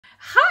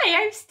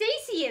Hi, I'm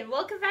Stacey and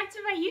welcome back to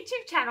my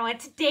YouTube channel, and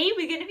today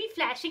we're going to be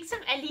flashing some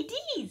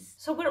LEDs.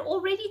 So we're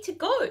all ready to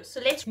go. So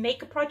let's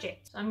make a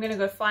project. So I'm going to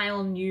go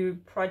File, New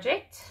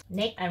Project,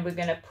 Next, and we're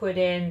going to put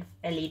in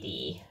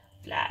LED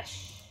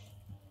flash.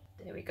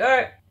 There we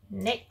go.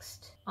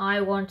 Next, I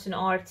want an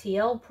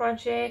RTL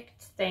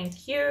project.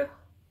 Thank you.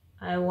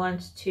 I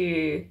want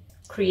to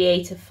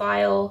create a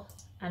file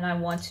and I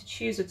want to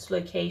choose its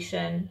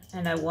location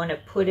and I want to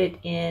put it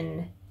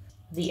in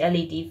the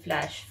LED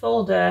flash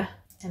folder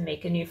and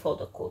make a new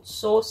folder called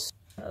source.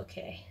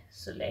 Okay,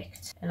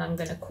 select, and I'm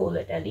going to call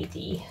it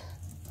LED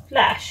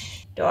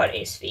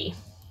flash.sv.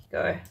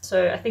 Go.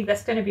 So I think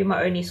that's going to be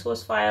my only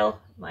source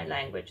file. My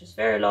language is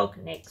Verilog.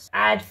 Next,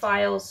 add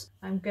files.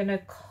 I'm going to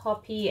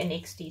copy an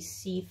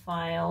XDC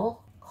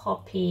file.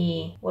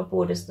 Copy, what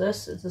board is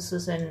this? This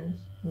is in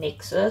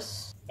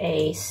Nexys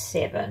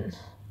A7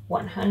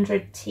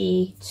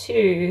 100T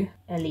to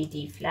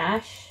LED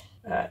flash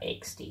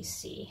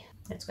XDC.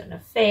 It's going to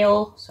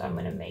fail, so I'm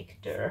going to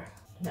make dir.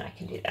 And then I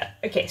can do that.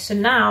 Okay, so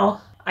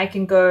now I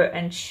can go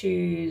and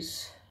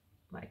choose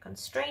my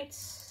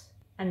constraints.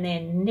 And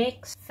then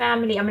next,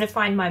 family, I'm going to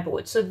find my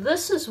board. So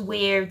this is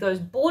where those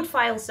board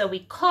files that we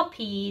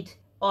copied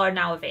are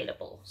now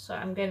available. So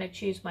I'm going to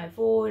choose my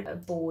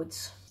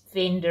boards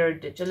vendor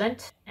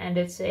Digilent, and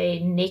it's a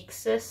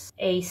Nexys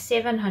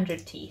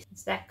A700T.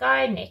 It's that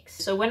guy,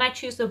 next. So when I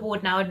choose the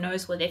board, now it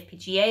knows what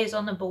FPGA is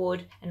on the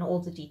board and all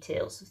the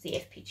details of the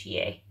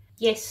FPGA.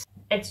 Yes,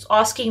 it's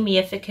asking me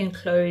if it can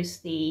close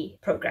the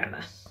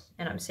programmer,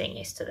 and I'm saying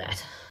yes to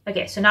that.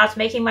 Okay, so now it's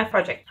making my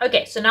project.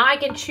 Okay, so now I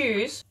can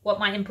choose what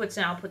my inputs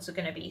and outputs are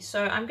going to be.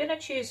 So I'm going to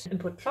choose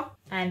input clock,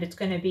 and it's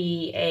going to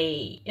be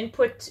a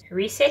input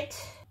reset,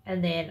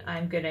 and then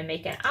I'm going to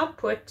make an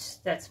output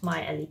that's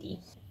my LED.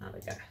 There we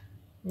go.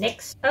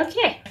 Next.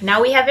 Okay,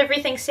 now we have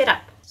everything set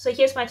up. So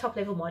here's my top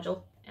level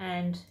module,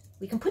 and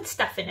we can put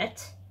stuff in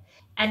it.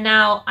 And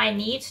now I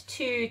need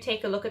to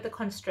take a look at the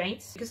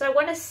constraints because I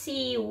want to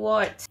see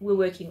what we're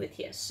working with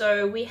here.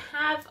 So we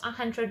have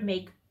 100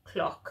 meg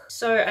clock.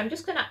 So I'm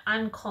just going to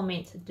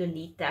uncomment,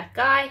 delete that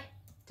guy,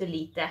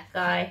 delete that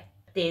guy.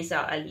 There's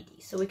our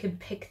LED. So we can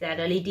pick that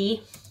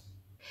LED.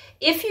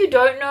 If you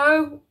don't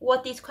know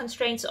what these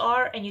constraints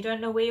are and you don't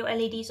know where your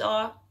LEDs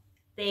are,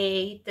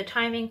 the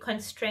timing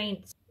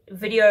constraints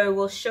video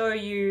will show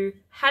you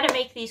how to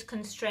make these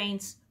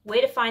constraints,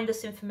 where to find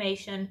this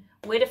information,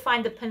 where to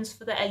find the pins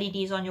for the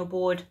LEDs on your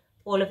board,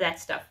 all of that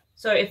stuff.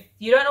 So if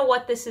you don't know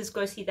what this is,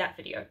 go see that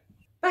video.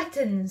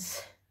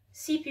 Buttons,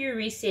 CPU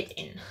reset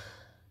in.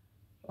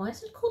 Why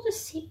is it called a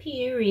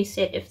CPU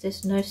reset if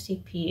there's no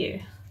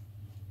CPU?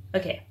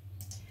 Okay,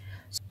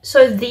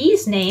 so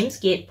these names,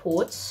 get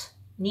ports,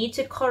 need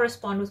to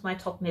correspond with my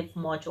top level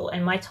module,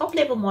 and my top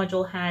level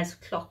module has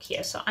clock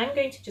here. So I'm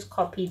going to just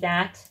copy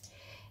that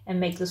and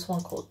make this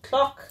one called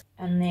clock,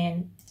 and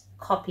then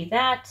copy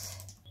that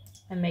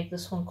and make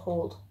this one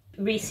called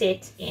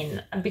reset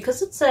in. And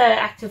because it's an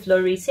active low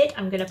reset,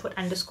 I'm going to put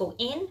underscore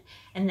in,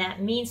 and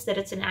that means that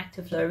it's an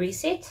active low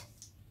reset,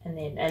 and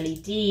then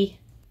LED.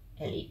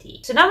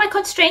 So now my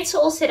constraints are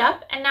all set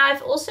up, and now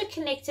I've also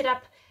connected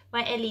up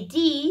my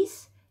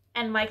LEDs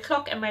and my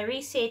clock and my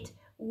reset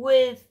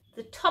with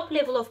the top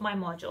level of my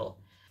module.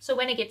 So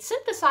when it gets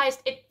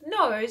synthesized, it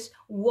knows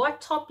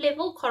what top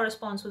level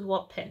corresponds with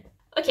what pin.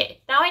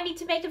 Okay, now I need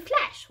to make a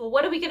flash. Well,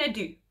 what are we going to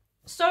do?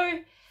 So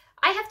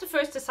I have to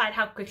first decide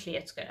how quickly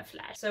it's going to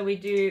flash. So we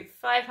do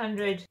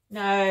 500,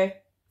 no,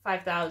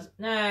 5,000,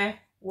 no,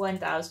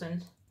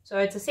 1,000. So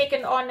it's a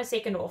second on, a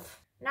second off.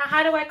 Now,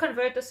 how do I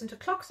convert this into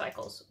clock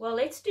cycles? Well,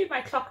 let's do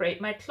my clock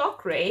rate. My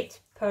clock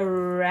rate,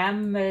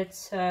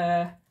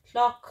 parameter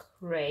clock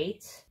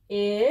rate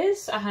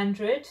is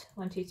 100,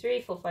 1, 2,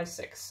 3, 4, 5,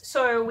 6.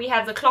 So we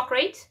have the clock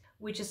rate,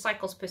 which is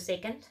cycles per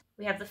second.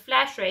 We have the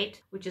flash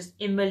rate, which is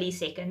in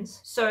milliseconds.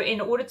 So in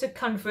order to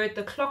convert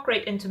the clock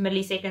rate into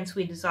milliseconds,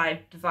 we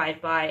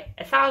divide by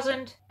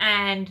 1,000,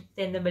 and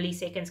then the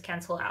milliseconds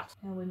cancel out.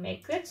 And we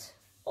make it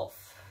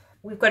off.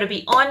 We've got to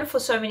be on for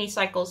so many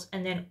cycles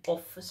and then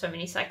off for so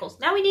many cycles.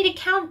 Now we need a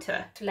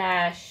counter.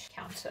 Flash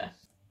counter.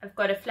 I've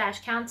got a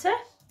flash counter.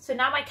 So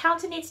now my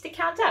counter needs to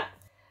count up.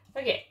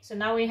 Okay, so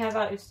now we have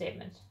our if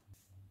statement.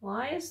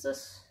 Why is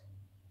this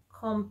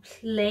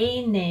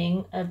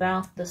complaining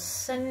about the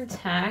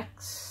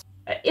syntax?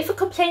 If it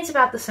complains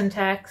about the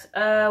syntax,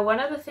 one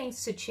of the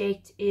things to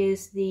check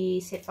is the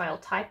set file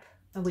type,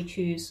 and we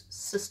choose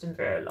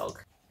SystemVerilog.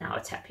 Now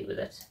it's happy with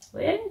it.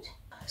 Weird.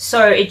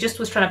 So it just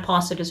was trying to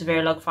pass it as a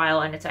Verilog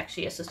file, and it's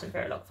actually a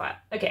SystemVerilog file.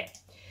 Okay,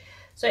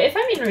 so if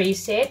I'm in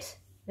reset,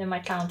 then my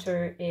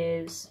counter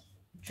is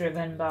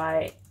driven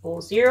by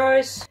all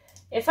zeros.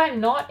 If I'm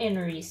not in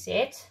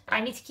reset,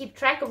 I need to keep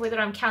track of whether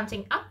I'm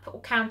counting up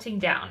or counting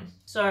down.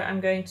 So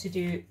I'm going to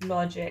do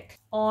logic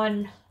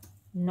on,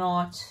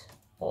 not,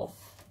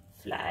 off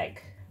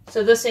flag.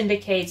 So this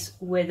indicates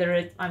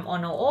whether I'm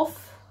on or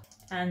off,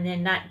 and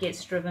then that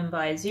gets driven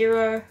by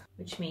 0,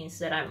 which means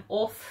that I'm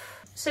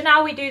off. So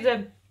now we do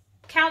the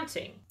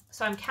counting.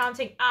 So I'm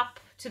counting up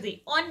to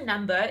the on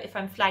number if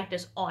I'm flagged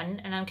as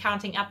on, and I'm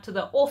counting up to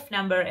the off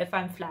number if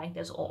I'm flagged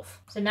as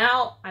off. So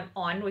now I'm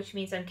on, which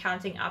means I'm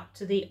counting up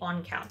to the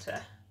on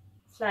counter.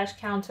 Flash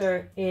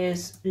counter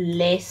is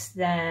less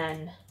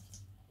than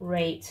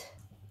rate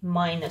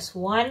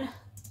 -1,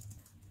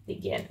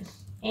 begin,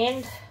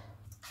 end,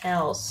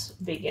 else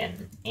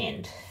begin,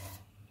 end.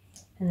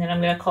 And then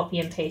I'm going to copy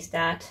and paste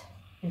that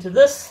into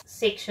this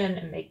section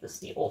and make this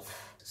the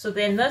off. So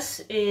then this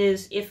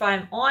is, if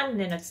I'm on,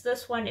 then it's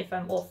this one. If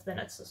I'm off, then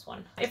it's this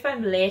one. If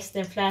I'm less,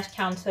 then flash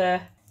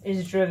counter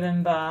is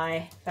driven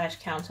by flash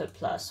counter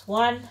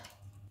 +1.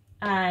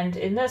 And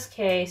in this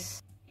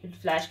case,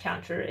 flash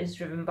counter is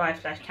driven by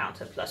flash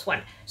counter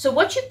 +1. So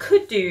what you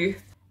could do,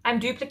 I'm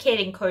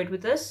duplicating code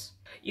with this.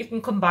 You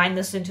can combine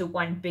this into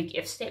one big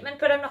if statement,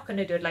 but I'm not going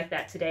to do it like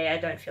that today. I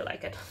don't feel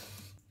like it.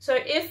 So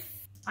if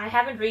I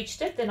haven't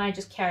reached it, then I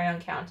just carry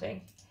on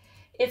counting.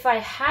 If I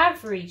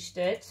have reached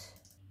it,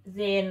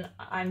 then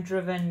I'm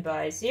driven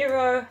by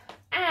 0,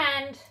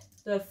 and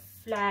the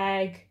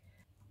flag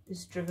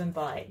is driven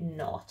by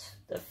not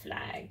the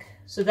flag.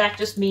 So that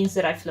just means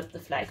that I flip the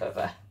flag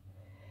over,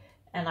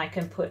 and I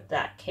can put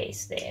that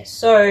case there.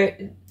 So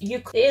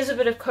there's a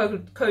bit of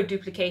code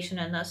duplication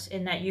in this,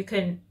 in that you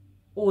can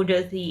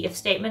order the if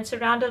statements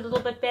around a little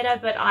bit better,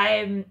 but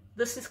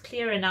this is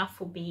clear enough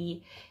for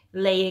me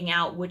laying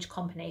out which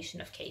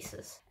combination of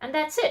cases. And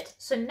that's it.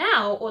 So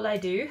now all I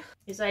do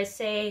is I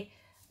say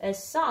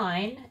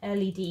assign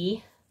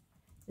LED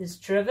is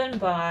driven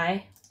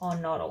by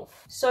on, not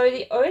off. So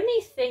the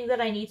only thing that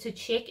I need to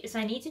check is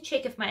I need to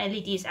check if my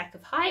LED is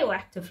active high or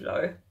active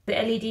low. The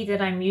LED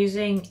that I'm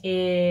using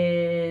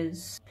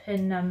is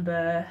pin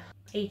number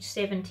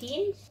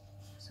H17.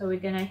 So we're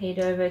going to head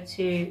over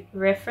to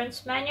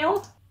reference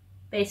manual,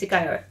 basic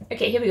IO.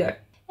 Okay, here we go.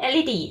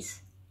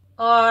 LEDs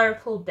are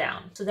pulled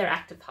down, so they're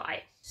active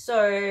high.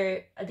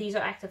 So these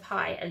are active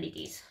high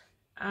LEDs,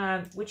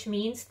 which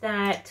means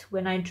that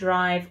when I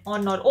drive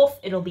on, not off,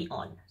 it'll be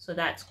on. So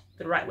that's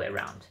the right way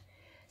around.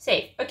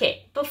 Save.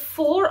 Okay,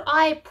 before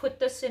I put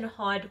this in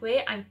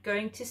hardware, I'm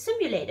going to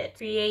simulate it.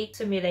 Create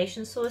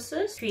simulation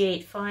sources,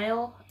 create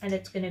file, and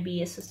it's going to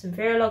be a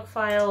SystemVerilog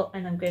file,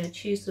 and I'm going to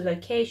choose the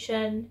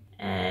location,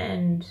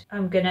 and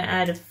I'm going to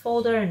add a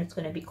folder, and it's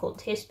going to be called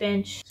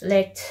testbench.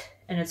 Select,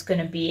 and it's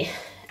going to be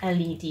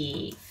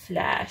LED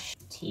flash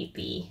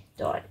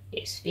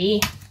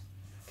tb.sv.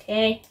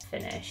 Okay,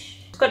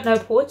 finish. It's got no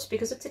ports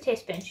because it's a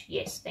test bench.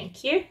 Yes,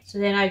 thank you. So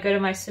then I go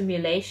to my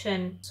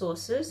simulation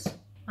sources.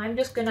 I'm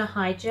just going to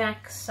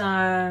hijack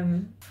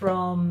some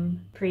from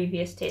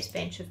previous test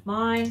bench of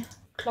mine.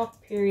 Clock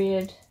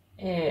period.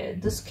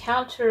 This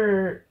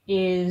counter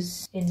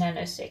is in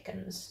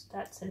nanoseconds.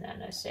 That's in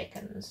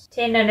nanoseconds.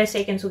 10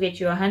 nanoseconds will get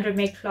you 100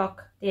 meg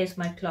clock. There's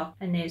my clock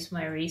and there's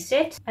my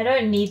reset. I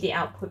don't need the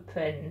output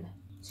pin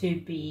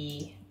to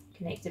be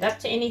connected up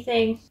to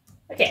anything.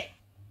 Okay,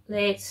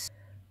 let's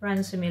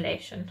run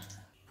simulation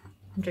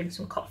and drink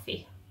some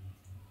coffee.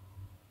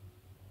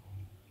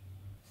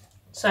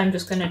 So I'm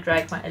just going to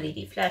drag my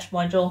LED flash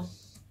module.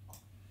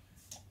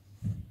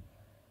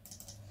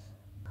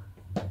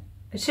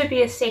 It should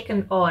be a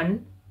second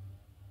on.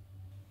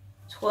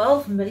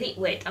 12 milli.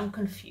 Wait, I'm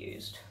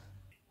confused.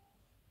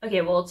 Okay,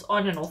 well, it's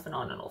on and off and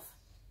on and off.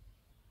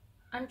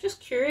 I'm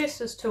just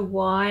curious as to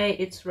why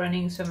it's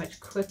running so much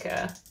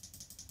quicker.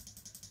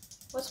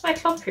 What's my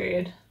clock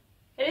period?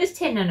 It is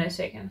 10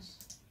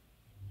 nanoseconds.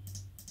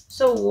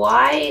 So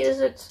why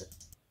is it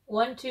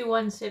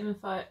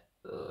 12175?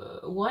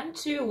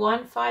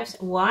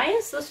 12156. Why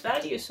is this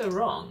value so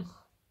wrong?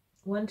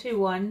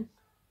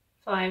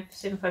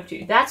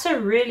 1215752. That's a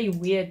really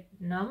weird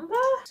number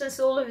since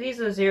all of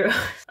these are zeros.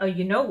 Oh,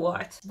 you know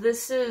what?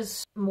 This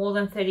is more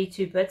than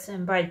 32 bits,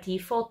 and by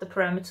default the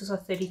parameters are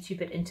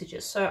 32-bit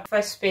integers. So if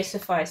I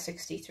specify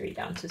 63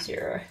 down to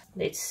 0,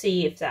 let's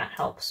see if that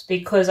helps,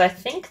 because I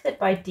think that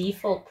by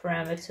default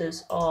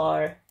parameters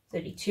are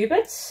 32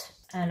 bits,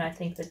 and I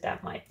think that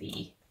that might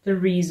be the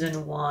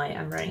reason why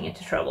I'm running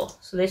into trouble.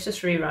 So let's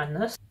just rerun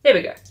this. There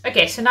we go.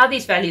 Okay, so now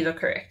these values are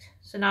correct.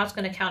 So now it's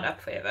going to count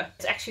up forever.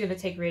 It's actually going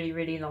to take really,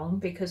 really long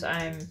because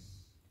I'm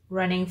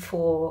running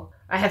for,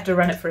 I have to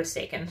run it for a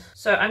second.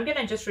 So I'm going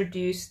to just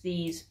reduce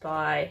these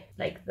by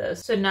like this.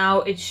 So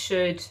now it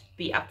should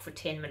be up for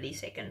 10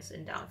 milliseconds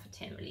and down for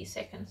 10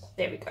 milliseconds.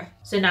 There we go.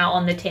 So now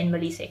on the 10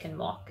 millisecond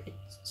mark,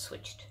 it's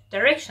switched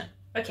direction.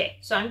 Okay,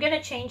 so I'm going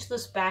to change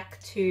this back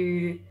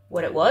to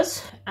what it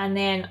was, and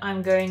then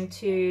I'm going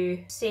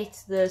to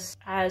set this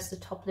as the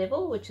top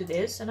level, which it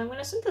is, and I'm going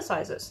to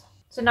synthesize this.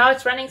 So now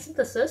it's running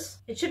synthesis.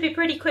 It should be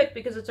pretty quick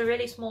because it's a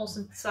really small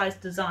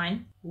synthesized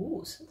design.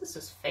 Ooh,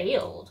 synthesis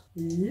failed.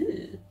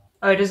 Ooh.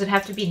 Oh, does it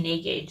have to be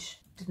negage?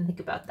 Didn't think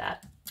about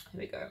that.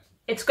 Here we go.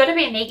 It's going to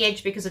be a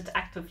negage because it's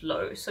active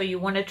low. So you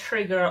want to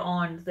trigger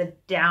on the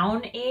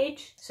down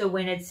edge. So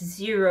when it's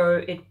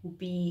 0, it will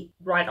be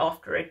right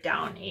after a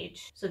down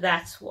edge. So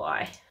that's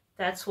why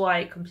That's why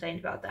I complained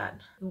about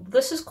that.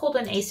 This is called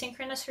an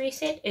asynchronous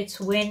reset. It's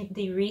when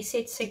the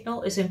reset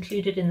signal is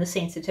included in the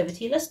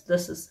sensitivity list.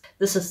 This is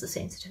the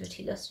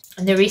sensitivity list.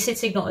 And the reset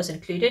signal is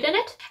included in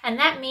it. And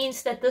that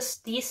means that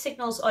these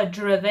signals are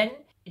driven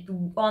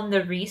on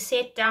the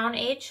reset down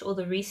edge or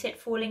the reset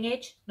falling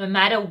edge, no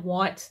matter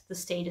what the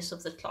status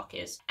of the clock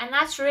is. And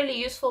that's really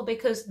useful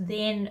because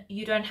then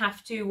you don't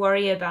have to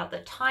worry about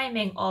the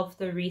timing of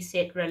the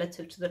reset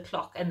relative to the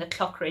clock and the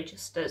clock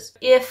registers.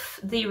 If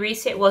the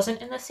reset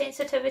wasn't in the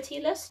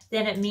sensitivity list,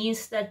 then it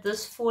means that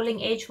this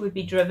falling edge would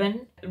be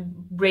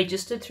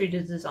registered through the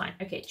design.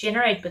 Okay,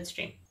 generate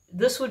bitstream.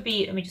 This would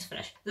be, let me just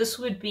finish. This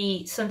would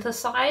be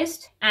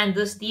synthesized, and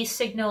these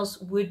signals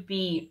would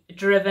be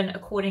driven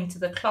according to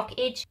the clock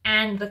edge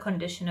and the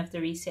condition of the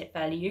reset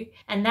value.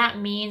 And that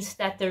means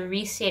that the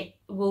reset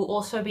will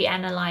also be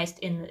analyzed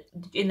in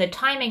the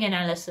timing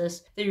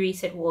analysis. The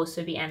reset will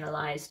also be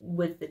analyzed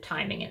with the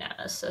timing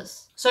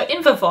analysis. So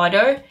in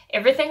Vivado,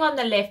 everything on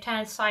the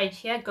left-hand side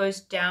here goes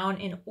down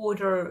in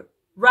order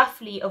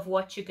roughly of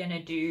what you're going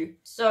to do.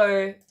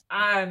 So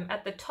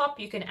at the top,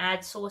 you can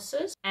add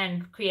sources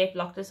and create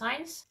block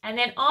designs. And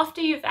then after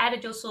you've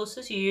added your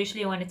sources, you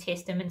usually want to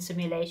test them in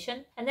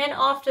simulation. And then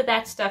after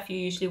that stuff, you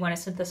usually want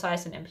to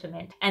synthesize and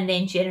implement, and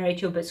then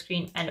generate your bit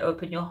stream and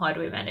open your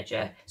hardware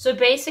manager. So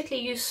basically,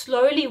 you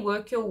slowly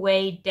work your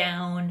way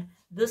down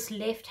this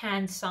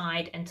left-hand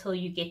side until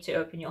you get to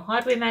open your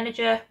hardware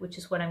manager, which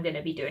is what I'm going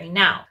to be doing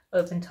now.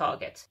 Open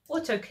target,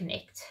 auto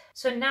connect.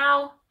 So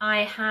now I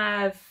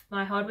have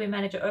my hardware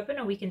manager open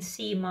and we can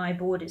see my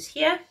board is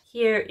here.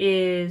 Here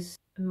is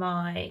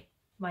my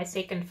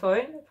second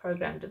phone,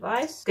 program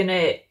device. It's going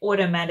to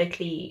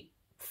automatically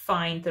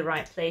find the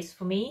right place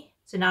for me.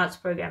 So now it's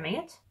programming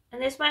it.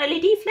 And there's my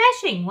LED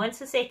flashing once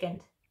a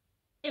second.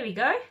 There we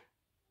go.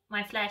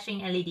 My flashing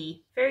LED.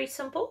 Very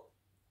simple.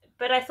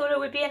 But I thought it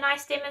would be a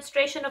nice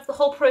demonstration of the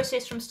whole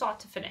process from start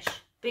to finish,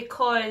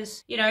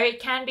 because, you know, it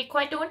can be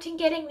quite daunting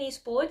getting these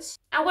boards.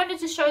 I wanted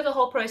to show the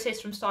whole process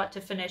from start to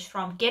finish,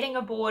 from getting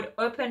a board,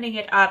 opening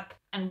it up,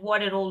 and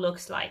what it all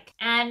looks like.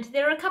 And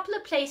there are a couple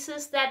of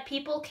places that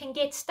people can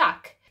get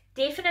stuck.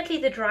 Definitely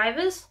the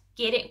drivers,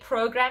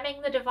 programming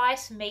the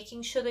device,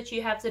 making sure that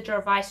you have the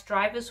device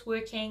drivers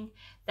working.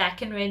 That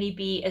can really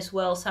be as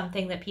well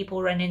something that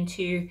people run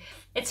into.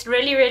 It's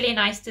really, really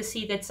nice to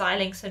see that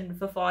Xilinx and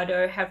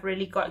Vivado have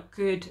really got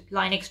good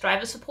Linux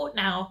driver support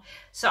now.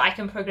 So I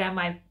can program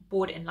my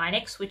board in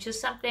Linux, which is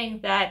something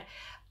that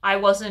I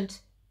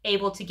wasn't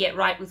able to get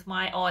right with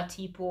my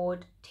RT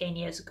board 10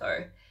 years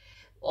ago.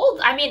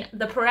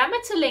 The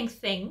parameter length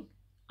thing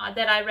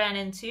that I ran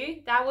into,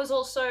 that was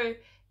also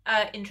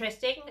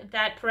interesting,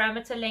 that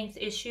parameter length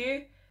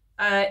issue.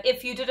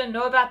 If you didn't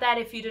know about that,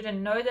 if you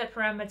didn't know that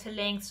parameter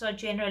lengths are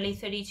generally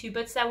 32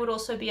 bits, that would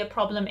also be a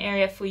problem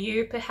area for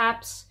you,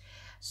 perhaps.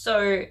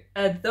 So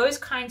those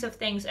kinds of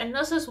things. And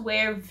this is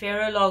where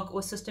Verilog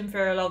or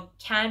SystemVerilog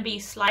can be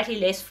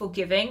slightly less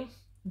forgiving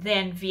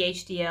than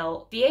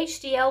VHDL.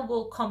 VHDL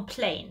will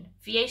complain.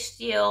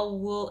 VHDL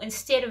will,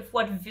 instead of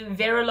what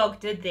Verilog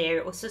did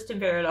there, or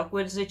SystemVerilog,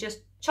 was it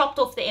just chopped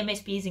off the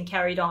MSBs and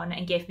carried on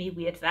and gave me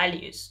weird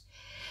values.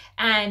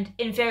 And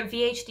in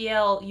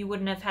VHDL, you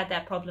wouldn't have had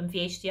that problem.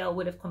 VHDL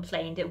would have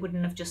complained. It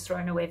wouldn't have just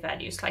thrown away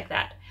values like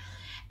that.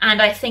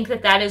 And I think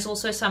that that is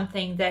also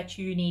something that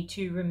you need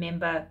to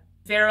remember.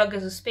 Verilog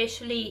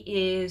especially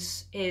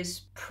is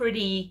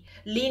pretty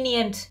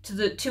lenient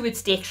to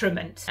its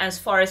detriment as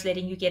far as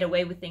letting you get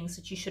away with things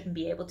that you shouldn't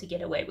be able to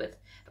get away with.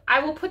 I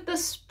will put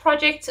this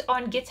project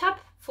on GitHub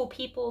for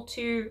people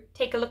to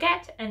take a look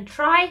at and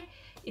try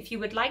if you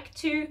would like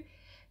to.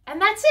 And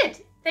that's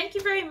it. Thank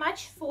you very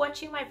much for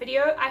watching my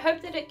video. I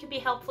hope that it can be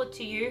helpful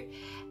to you.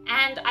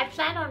 And I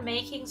plan on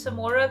making some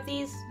more of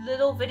these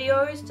little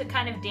videos to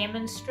kind of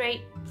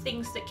demonstrate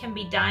things that can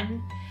be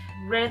done,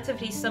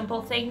 relatively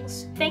simple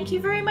things. Thank you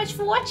very much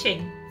for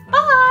watching.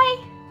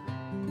 Bye!